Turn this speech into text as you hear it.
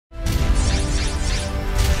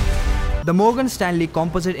The Morgan Stanley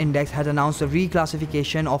Composite Index has announced a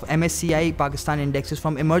reclassification of MSCI Pakistan indexes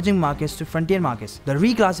from emerging markets to frontier markets. The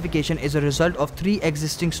reclassification is a result of 3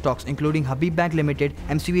 existing stocks including Habib Bank Limited,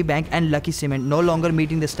 MCB Bank and Lucky Cement no longer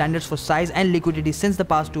meeting the standards for size and liquidity since the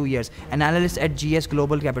past 2 years, an analyst at GS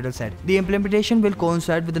Global Capital said. The implementation will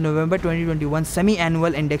coincide with the November 2021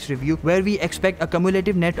 semi-annual index review, where we expect a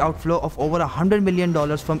cumulative net outflow of over $100 million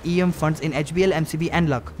from EM funds in HBL, MCB and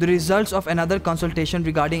LUC. The results of another consultation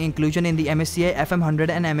regarding inclusion in the MSCI FM100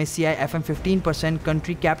 and MSCI FM 15%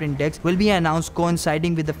 country capped index will be announced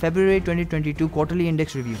coinciding with the February 2022 quarterly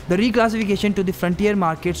index review. The reclassification to the frontier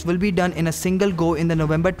markets will be done in a single go in the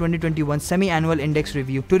November 2021 semi-annual index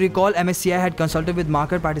review. To recall, MSCI had consulted with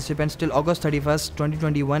market participants till August 31st,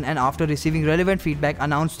 2021 and after receiving relevant feedback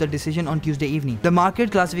announced the decision on Tuesday evening. The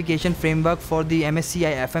market classification framework for the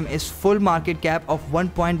MSCI FM is full market cap of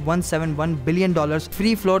 $1.171 billion,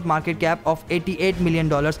 free float market cap of $88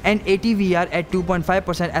 million and ATVR at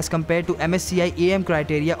 2.5% as compared to MSCI AM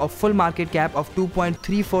criteria of full market cap of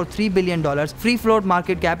 $2.343 billion, free float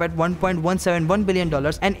market cap at $1.171 billion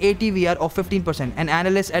and ATVR of 15%, an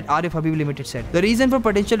analyst at Arif Habib Limited said. The reason for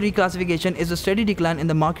potential reclassification is a steady decline in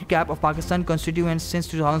the market cap of Pakistan constituents since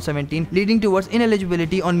 2017, leading towards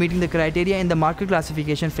ineligibility on meeting the criteria in the market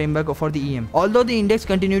classification framework for the EM. Although the index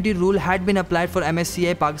continuity rule had been applied for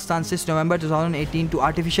MSCI Pakistan since November 2018 to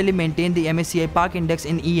artificially maintain the MSCI Pak index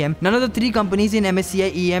in EM, none of the 3 companies in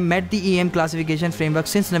MSCI EM met the EM classification framework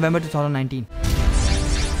since November 2019.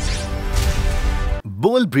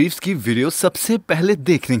 बोल briefs की video सबसे पहले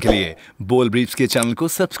देखने के लिए बोल briefs के channel को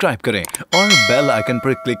सब्सक्राइब करें और बेल आइकन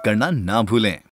पर क्लिक करना ना भूलें।